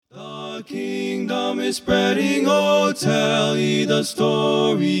The kingdom is spreading, oh, tell ye the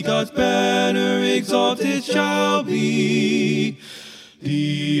story. God's banner exalted shall be.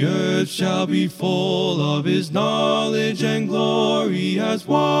 The earth shall be full of his knowledge and glory as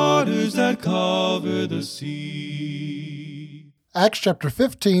waters that cover the sea. Acts chapter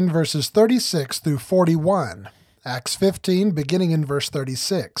 15, verses 36 through 41. Acts 15, beginning in verse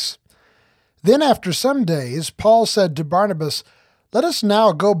 36. Then after some days, Paul said to Barnabas, "Let us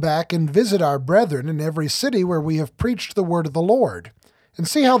now go back and visit our brethren in every city where we have preached the word of the Lord, and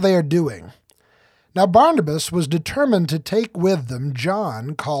see how they are doing." Now Barnabas was determined to take with them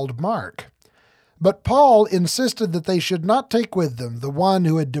John, called Mark. But Paul insisted that they should not take with them the one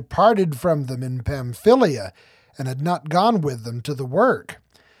who had departed from them in Pamphylia and had not gone with them to the work.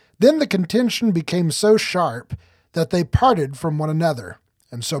 Then the contention became so sharp that they parted from one another.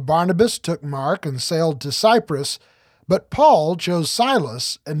 And so Barnabas took Mark and sailed to Cyprus, but Paul chose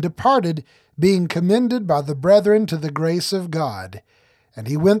Silas and departed, being commended by the brethren to the grace of God. And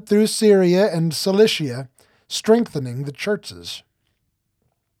he went through Syria and Cilicia, strengthening the churches.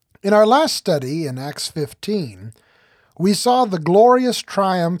 In our last study in Acts 15, we saw the glorious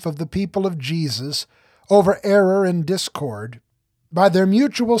triumph of the people of Jesus over error and discord by their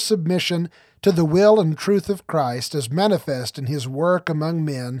mutual submission to the will and truth of Christ as manifest in his work among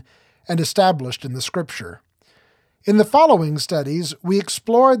men and established in the Scripture. In the following studies, we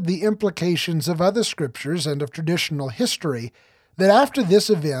explored the implications of other scriptures and of traditional history that after this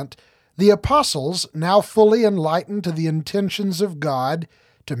event, the apostles, now fully enlightened to the intentions of God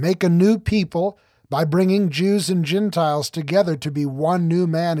to make a new people by bringing Jews and Gentiles together to be one new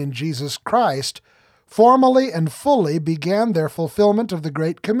man in Jesus Christ, formally and fully began their fulfillment of the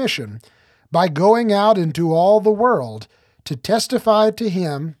Great Commission by going out into all the world to testify to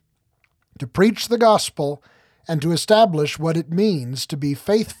Him, to preach the gospel, and to establish what it means to be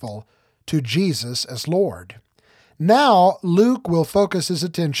faithful to Jesus as Lord. Now, Luke will focus his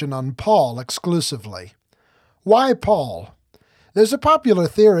attention on Paul exclusively. Why Paul? There's a popular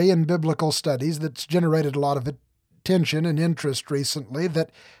theory in biblical studies that's generated a lot of attention and interest recently that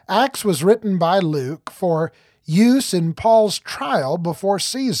Acts was written by Luke for use in Paul's trial before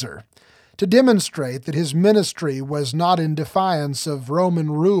Caesar, to demonstrate that his ministry was not in defiance of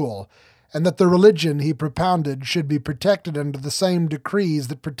Roman rule, and that the religion he propounded should be protected under the same decrees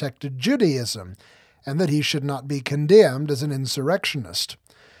that protected Judaism, and that he should not be condemned as an insurrectionist.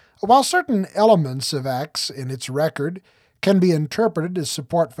 While certain elements of Acts in its record can be interpreted as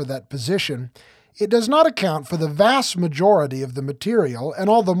support for that position, it does not account for the vast majority of the material, and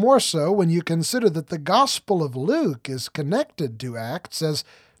all the more so when you consider that the Gospel of Luke is connected to Acts as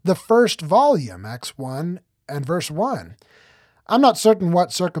the first volume, Acts 1 and verse 1. I'm not certain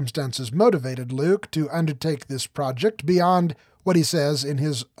what circumstances motivated Luke to undertake this project beyond what he says in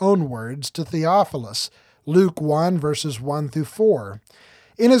his own words to Theophilus, Luke 1, verses 1 through 4.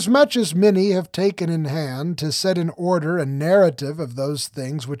 "Inasmuch as many have taken in hand to set in order a narrative of those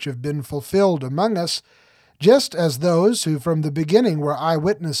things which have been fulfilled among us, just as those who from the beginning were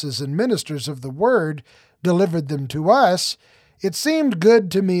eyewitnesses and ministers of the word delivered them to us, it seemed good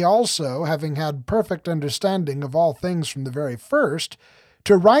to me also, having had perfect understanding of all things from the very first,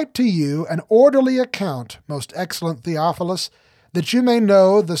 to write to you an orderly account, most excellent Theophilus, that you may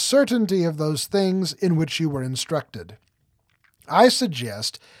know the certainty of those things in which you were instructed." I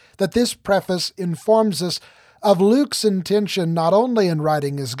suggest that this preface informs us of Luke's intention not only in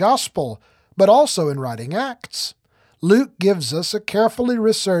writing his gospel, but also in writing Acts. Luke gives us a carefully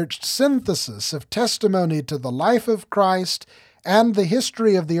researched synthesis of testimony to the life of Christ and the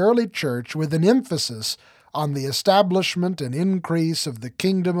history of the early church with an emphasis on the establishment and increase of the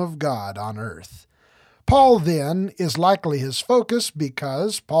kingdom of God on earth. Paul, then, is likely his focus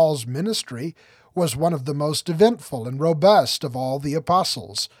because Paul's ministry was one of the most eventful and robust of all the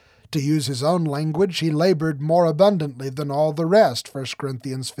apostles. To use his own language, he labored more abundantly than all the rest, 1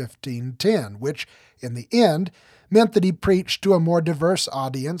 Corinthians 15:10, which, in the end, meant that he preached to a more diverse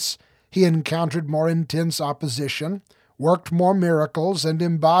audience, he encountered more intense opposition, worked more miracles, and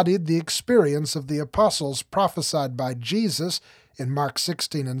embodied the experience of the apostles prophesied by Jesus in Mark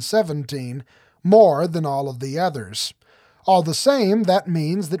 16 and 17 more than all of the others. All the same, that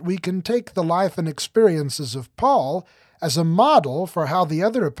means that we can take the life and experiences of Paul as a model for how the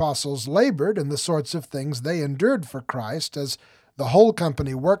other apostles labored and the sorts of things they endured for Christ as the whole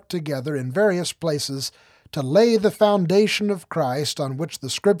company worked together in various places to lay the foundation of Christ on which the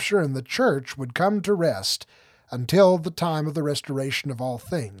Scripture and the church would come to rest until the time of the restoration of all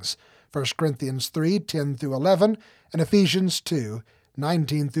things. 1 Corinthians 3, 10 through 11, and Ephesians 2,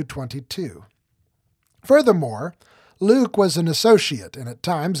 19 through 22. Furthermore, Luke was an associate and at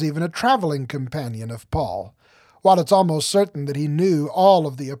times even a traveling companion of Paul. While it's almost certain that he knew all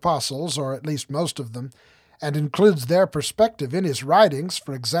of the apostles, or at least most of them, and includes their perspective in his writings,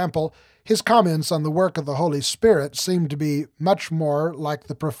 for example, his comments on the work of the Holy Spirit seem to be much more like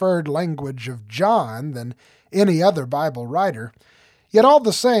the preferred language of John than any other Bible writer. Yet all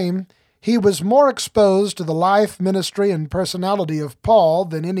the same, he was more exposed to the life, ministry, and personality of Paul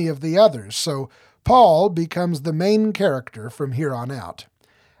than any of the others, so Paul becomes the main character from here on out.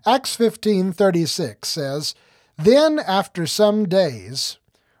 Acts 15:36 says, "Then after some days,"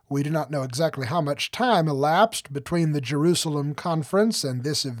 we do not know exactly how much time elapsed between the Jerusalem conference and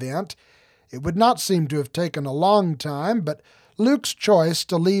this event. It would not seem to have taken a long time, but Luke's choice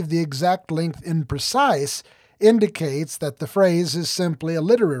to leave the exact length imprecise indicates that the phrase is simply a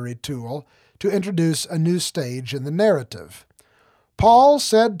literary tool to introduce a new stage in the narrative. Paul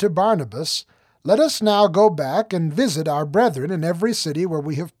said to Barnabas, "Let us now go back and visit our brethren in every city where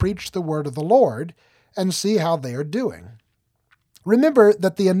we have preached the word of the Lord, and see how they are doing." Remember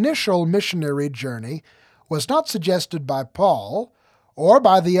that the initial missionary journey was not suggested by Paul or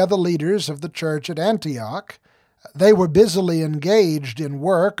by the other leaders of the church at Antioch. They were busily engaged in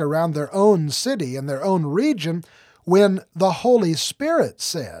work around their own city and their own region when the Holy Spirit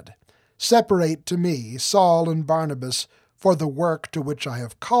said, "Separate to me Saul and Barnabas for the work to which I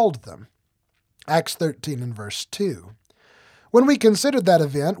have called them." Acts 13 and verse 2. When we considered that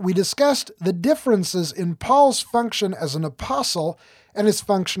event, we discussed the differences in Paul's function as an apostle and his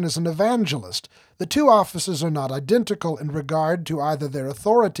function as an evangelist. The two offices are not identical in regard to either their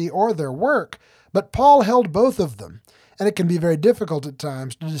authority or their work, but Paul held both of them, and it can be very difficult at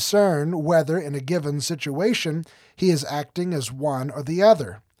times to discern whether, in a given situation, he is acting as one or the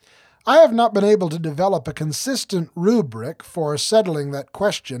other. I have not been able to develop a consistent rubric for settling that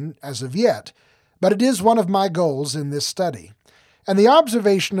question as of yet, but it is one of my goals in this study. And the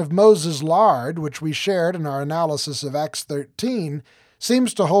observation of Moses' lard, which we shared in our analysis of Acts 13,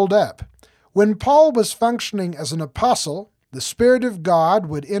 seems to hold up. When Paul was functioning as an apostle, the Spirit of God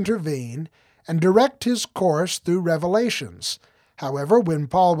would intervene and direct his course through revelations. However, when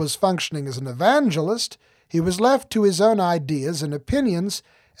Paul was functioning as an evangelist, he was left to his own ideas and opinions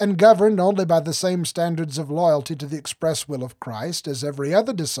and governed only by the same standards of loyalty to the express will of Christ as every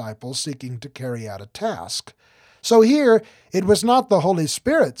other disciple seeking to carry out a task. So here, it was not the Holy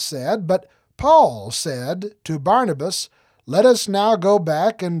Spirit said, but Paul said to Barnabas, "Let us now go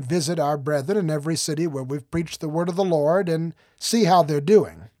back and visit our brethren in every city where we've preached the word of the Lord and see how they're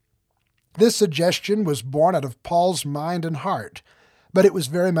doing." This suggestion was born out of Paul's mind and heart, but it was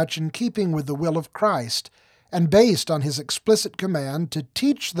very much in keeping with the will of Christ and based on his explicit command to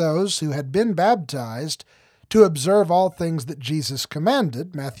teach those who had been baptized to observe all things that Jesus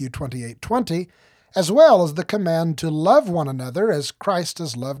commanded, Matthew 28:20, as well as the command to love one another as Christ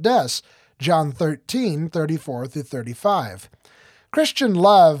has loved us, John 13:34-35. Christian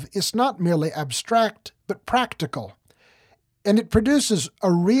love is not merely abstract, but practical, and it produces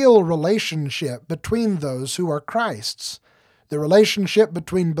a real relationship between those who are Christ's. The relationship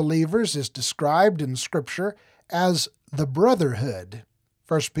between believers is described in Scripture as the brotherhood,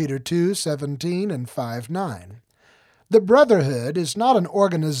 1 Peter 2:17 and 5:9. The brotherhood is not an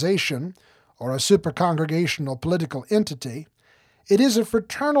organization or a supercongregational political entity. It is a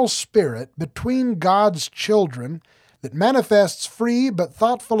fraternal spirit between God's children that manifests free but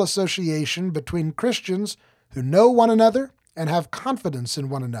thoughtful association between Christians who know one another and have confidence in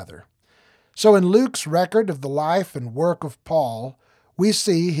one another. So in Luke's record of the life and work of Paul, we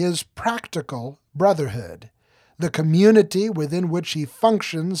see his practical brotherhood, the community within which he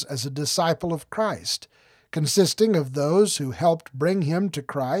functions as a disciple of Christ, consisting of those who helped bring him to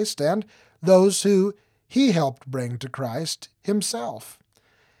Christ and those who he helped bring to Christ himself.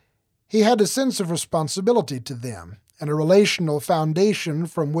 He had a sense of responsibility to them and a relational foundation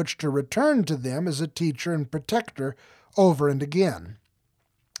from which to return to them as a teacher and protector over and again.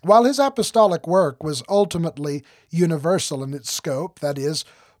 While his apostolic work was ultimately universal in its scope, that is,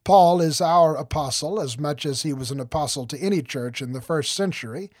 Paul is our apostle as much as he was an apostle to any church in the first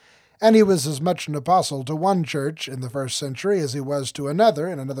century, and he was as much an apostle to one church in the first century as he was to another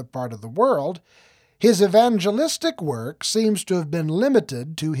in another part of the world, his evangelistic work seems to have been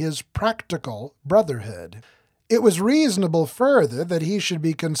limited to his practical brotherhood. It was reasonable further that he should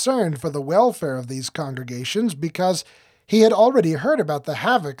be concerned for the welfare of these congregations because he had already heard about the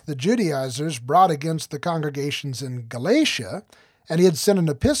havoc the Judaizers brought against the congregations in Galatia, and he had sent an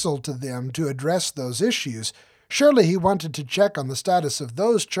epistle to them to address those issues. Surely he wanted to check on the status of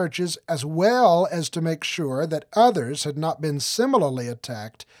those churches as well as to make sure that others had not been similarly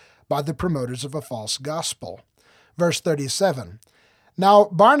attacked by the promoters of a false gospel. Verse 37. Now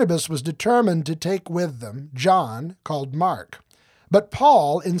Barnabas was determined to take with them John, called Mark. But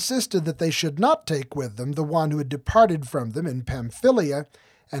Paul insisted that they should not take with them the one who had departed from them in Pamphylia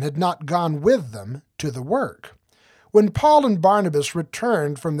and had not gone with them to the work. When Paul and Barnabas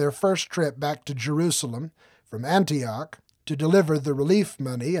returned from their first trip back to Jerusalem from Antioch to deliver the relief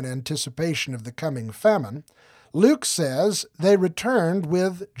money in anticipation of the coming famine, Luke says they returned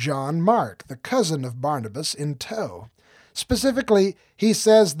with John Mark, the cousin of Barnabas, in tow. Specifically, he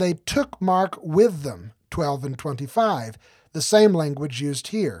says they took Mark with them, 12 and 25, the same language used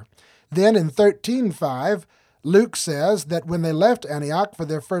here. Then in 13:5, Luke says that when they left Antioch for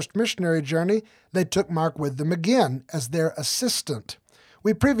their first missionary journey, they took Mark with them again as their assistant.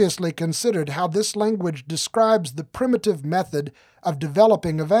 We previously considered how this language describes the primitive method of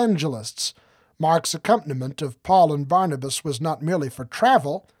developing evangelists. Mark's accompaniment of Paul and Barnabas was not merely for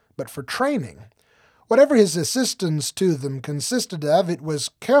travel, but for training. Whatever his assistance to them consisted of, it was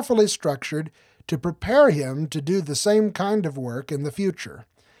carefully structured to prepare him to do the same kind of work in the future.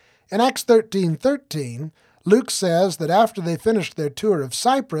 In Acts 13:13, Luke says that after they finished their tour of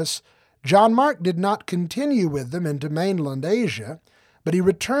Cyprus, John Mark did not continue with them into mainland Asia, but he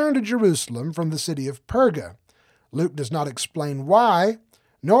returned to Jerusalem from the city of Perga. Luke does not explain why,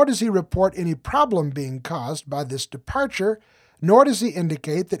 nor does he report any problem being caused by this departure, nor does he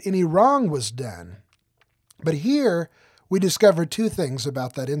indicate that any wrong was done. But here we discover two things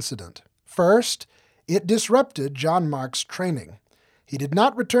about that incident. First, it disrupted John Mark's training. He did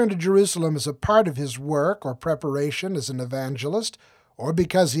not return to Jerusalem as a part of his work or preparation as an evangelist, or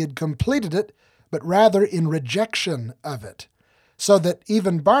because he had completed it, but rather in rejection of it, so that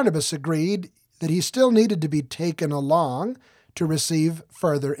even Barnabas agreed that he still needed to be taken along to receive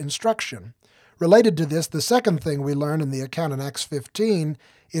further instruction. Related to this, the second thing we learn in the account in Acts 15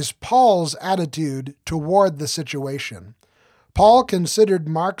 is Paul's attitude toward the situation. Paul considered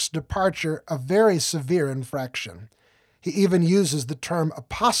Mark's departure a very severe infraction. He even uses the term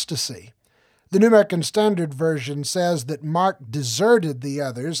apostasy. The New American Standard Version says that Mark deserted the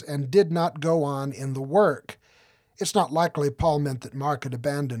others and did not go on in the work. It's not likely Paul meant that Mark had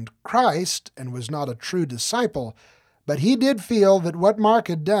abandoned Christ and was not a true disciple, but he did feel that what Mark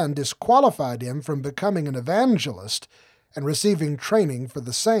had done disqualified him from becoming an evangelist and receiving training for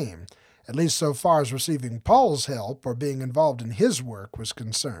the same, at least so far as receiving Paul's help or being involved in his work was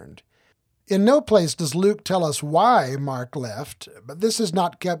concerned. In no place does Luke tell us why Mark left, but this has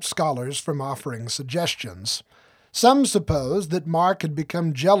not kept scholars from offering suggestions. Some suppose that Mark had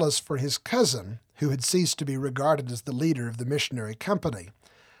become jealous for his cousin, who had ceased to be regarded as the leader of the missionary company.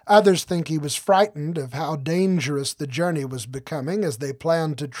 Others think he was frightened of how dangerous the journey was becoming as they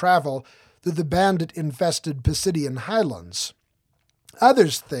planned to travel through the bandit-infested Pisidian highlands.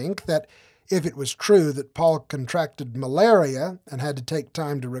 Others think that if it was true that Paul contracted malaria and had to take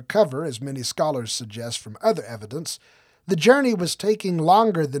time to recover, as many scholars suggest from other evidence, the journey was taking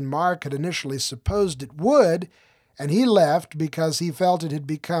longer than Mark had initially supposed it would, and he left because he felt it had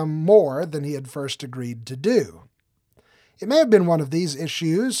become more than he had first agreed to do. It may have been one of these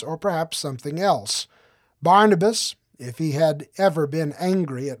issues, or perhaps something else. Barnabas, if he had ever been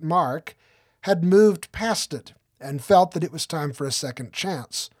angry at Mark, had moved past it and felt that it was time for a second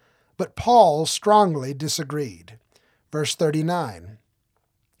chance. But Paul strongly disagreed. Verse 39,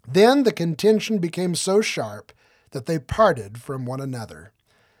 Then the contention became so sharp that they parted from one another.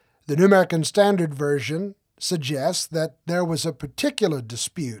 The New American Standard Version suggests that there was a particular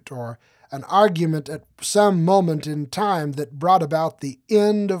dispute or an argument at some moment in time that brought about the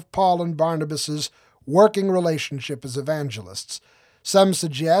end of Paul and Barnabas's working relationship as evangelists. Some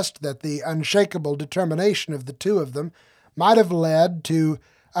suggest that the unshakable determination of the two of them might have led to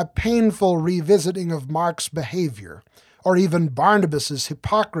a painful revisiting of Mark's behavior, or even Barnabas's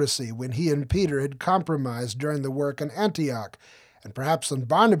hypocrisy when he and Peter had compromised during the work in Antioch, and perhaps on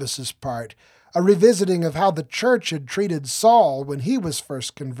Barnabas's part, a revisiting of how the church had treated Saul when he was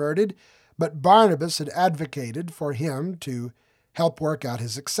first converted, but Barnabas had advocated for him to help work out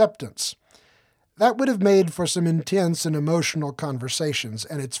his acceptance. That would have made for some intense and emotional conversations,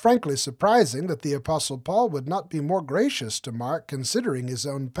 and it's frankly surprising that the Apostle Paul would not be more gracious to Mark considering his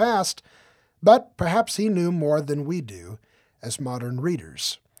own past, but perhaps he knew more than we do as modern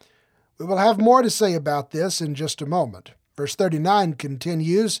readers. We will have more to say about this in just a moment. Verse 39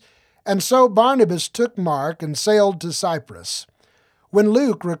 continues, And so Barnabas took Mark and sailed to Cyprus. When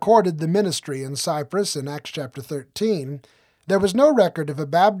Luke recorded the ministry in Cyprus in Acts chapter 13, there was no record of a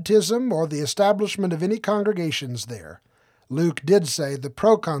baptism or the establishment of any congregations there. Luke did say the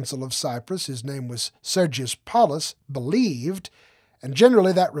proconsul of Cyprus, his name was Sergius Paulus, believed, and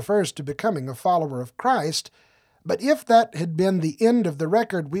generally that refers to becoming a follower of Christ, But if that had been the end of the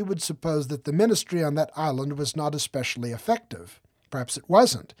record, we would suppose that the ministry on that island was not especially effective. Perhaps it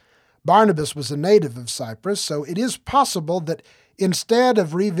wasn't. Barnabas was a native of Cyprus, so it is possible that instead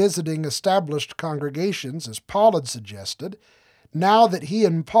of revisiting established congregations, as Paul had suggested, now that he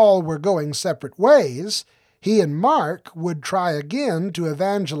and Paul were going separate ways, he and Mark would try again to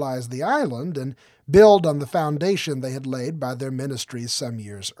evangelize the island and build on the foundation they had laid by their ministries some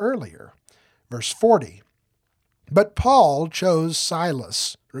years earlier. Verse 40. But Paul chose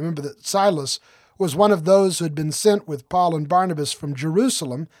Silas. Remember that Silas was one of those who had been sent with Paul and Barnabas from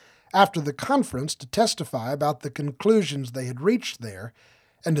Jerusalem after the conference to testify about the conclusions they had reached there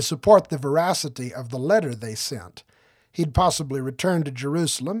and to support the veracity of the letter they sent. He'd possibly returned to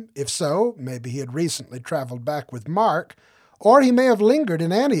Jerusalem. If so, maybe he had recently traveled back with Mark, or he may have lingered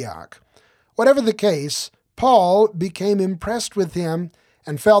in Antioch. Whatever the case, Paul became impressed with him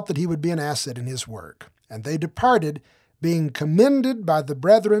and felt that he would be an asset in his work. And they departed, being commended by the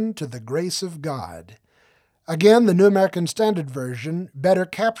brethren to the grace of God. Again, the New American Standard Version better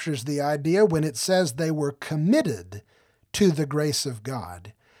captures the idea when it says they were committed to the grace of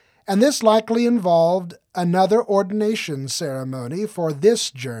God. And this likely involved another ordination ceremony for this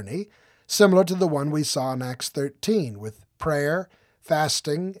journey, similar to the one we saw in Acts 13, with prayer,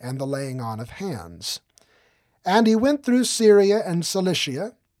 fasting, and the laying on of hands. And he went through Syria and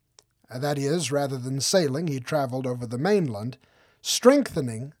Cilicia. That is, rather than sailing, he traveled over the mainland,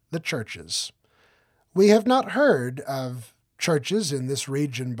 strengthening the churches. We have not heard of churches in this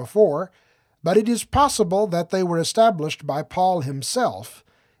region before, but it is possible that they were established by Paul himself.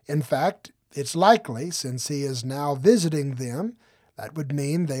 In fact, it's likely, since he is now visiting them, that would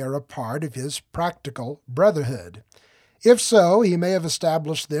mean they are a part of his practical brotherhood. If so, he may have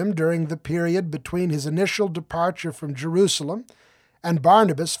established them during the period between his initial departure from Jerusalem and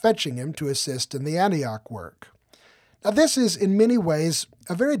Barnabas fetching him to assist in the Antioch work. Now, this is in many ways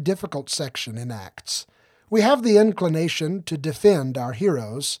a very difficult section in Acts. We have the inclination to defend our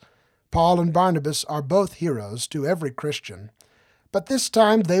heroes. Paul and Barnabas are both heroes to every Christian. But this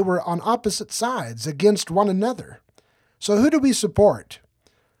time they were on opposite sides against one another. So who do we support?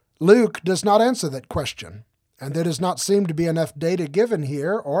 Luke does not answer that question, and there does not seem to be enough data given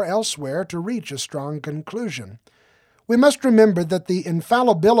here or elsewhere to reach a strong conclusion. We must remember that the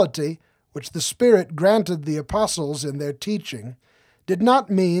infallibility which the Spirit granted the apostles in their teaching did not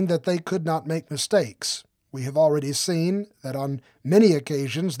mean that they could not make mistakes. We have already seen that on many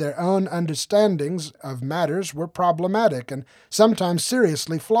occasions their own understandings of matters were problematic and sometimes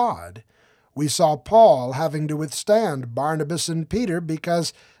seriously flawed. We saw Paul having to withstand Barnabas and Peter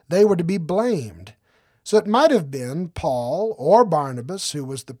because they were to be blamed. So it might have been Paul or Barnabas who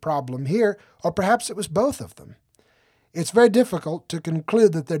was the problem here, or perhaps it was both of them. It's very difficult to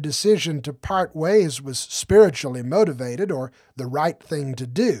conclude that their decision to part ways was spiritually motivated or the right thing to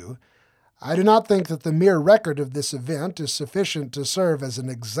do. I do not think that the mere record of this event is sufficient to serve as an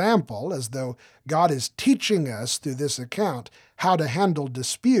example, as though God is teaching us through this account how to handle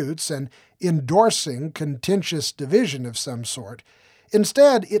disputes and endorsing contentious division of some sort.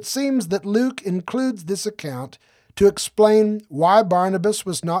 Instead, it seems that Luke includes this account to explain why Barnabas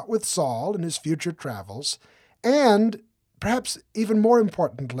was not with Saul in his future travels, and, perhaps even more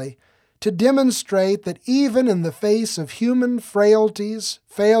importantly, to demonstrate that even in the face of human frailties,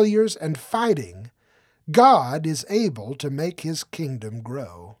 failures, and fighting, God is able to make his kingdom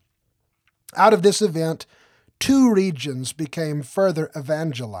grow. Out of this event, 2 regions became further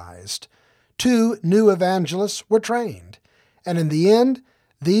evangelized. 2 new evangelists were trained, and in the end,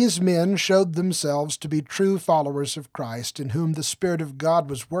 these men showed themselves to be true followers of Christ, in whom the Spirit of God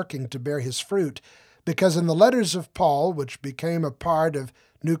was working to bear his fruit, because in the letters of Paul, which became a part of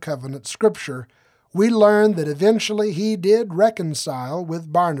New Covenant Scripture, we learn that eventually he did reconcile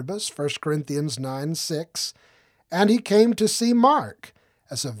with Barnabas, 1 Corinthians 9:6, and he came to see Mark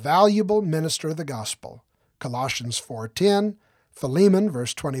as a valuable minister of the gospel, Colossians 4:10, Philemon,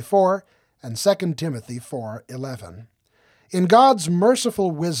 verse 24, and 2 Timothy 4:11. In God's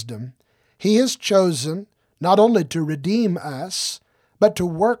merciful wisdom, he has chosen not only to redeem us, but to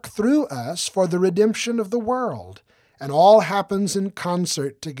work through us for the redemption of the world. And all happens in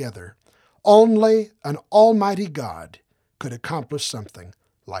concert together. Only an almighty God could accomplish something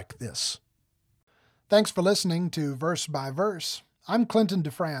like this. Thanks for listening to Verse by Verse. I'm Clinton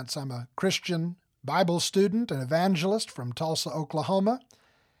DeFrance. I'm a Christian Bible student and evangelist from Tulsa, Oklahoma.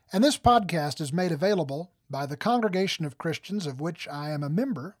 And this podcast is made available by the Congregation of Christians of which I am a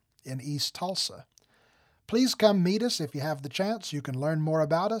member in East Tulsa. Please come meet us if you have the chance. You can learn more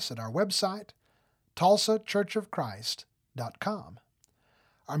about us at our website, tulsachurchofchrist.com.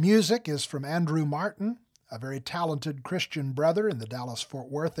 Our music is from Andrew Martin a very talented Christian brother in the Dallas-Fort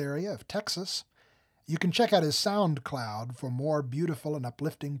Worth area of Texas. You can check out his SoundCloud for more beautiful and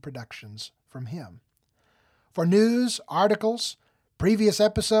uplifting productions from him. For news, articles, previous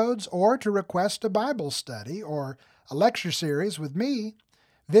episodes, or to request a Bible study or a lecture series with me,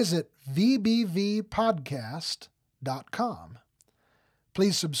 visit vbvpodcast.com.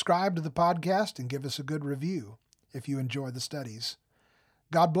 Please subscribe to the podcast and give us a good review if you enjoy the studies.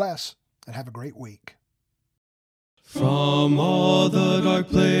 God bless and have a great week. From all the dark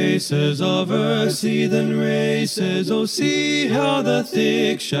places of earth's heathen races, oh, see how the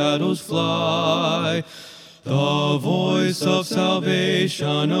thick shadows fly. The voice of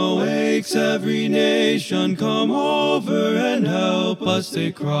salvation awakes every nation. Come over and help us,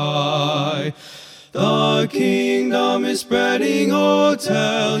 they cry. The kingdom is spreading, oh,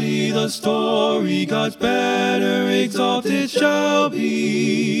 tell ye the story. God's banner exalted shall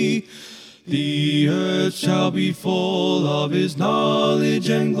be. The earth shall be full of his knowledge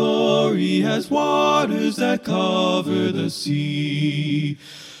and glory as waters that cover the sea.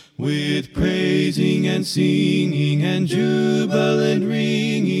 With praising and singing and jubilant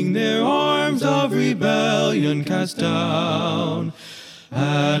ringing, their arms of rebellion cast down.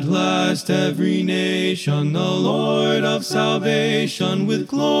 At last every nation the Lord of salvation with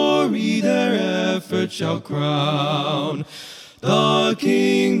glory their effort shall crown. The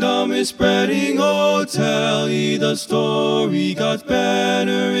kingdom is spreading, oh, tell ye the story. God's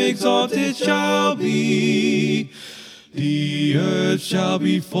banner exalted shall be. The earth shall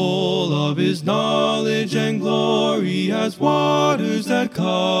be full of his knowledge and glory as waters that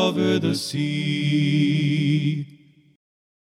cover the sea.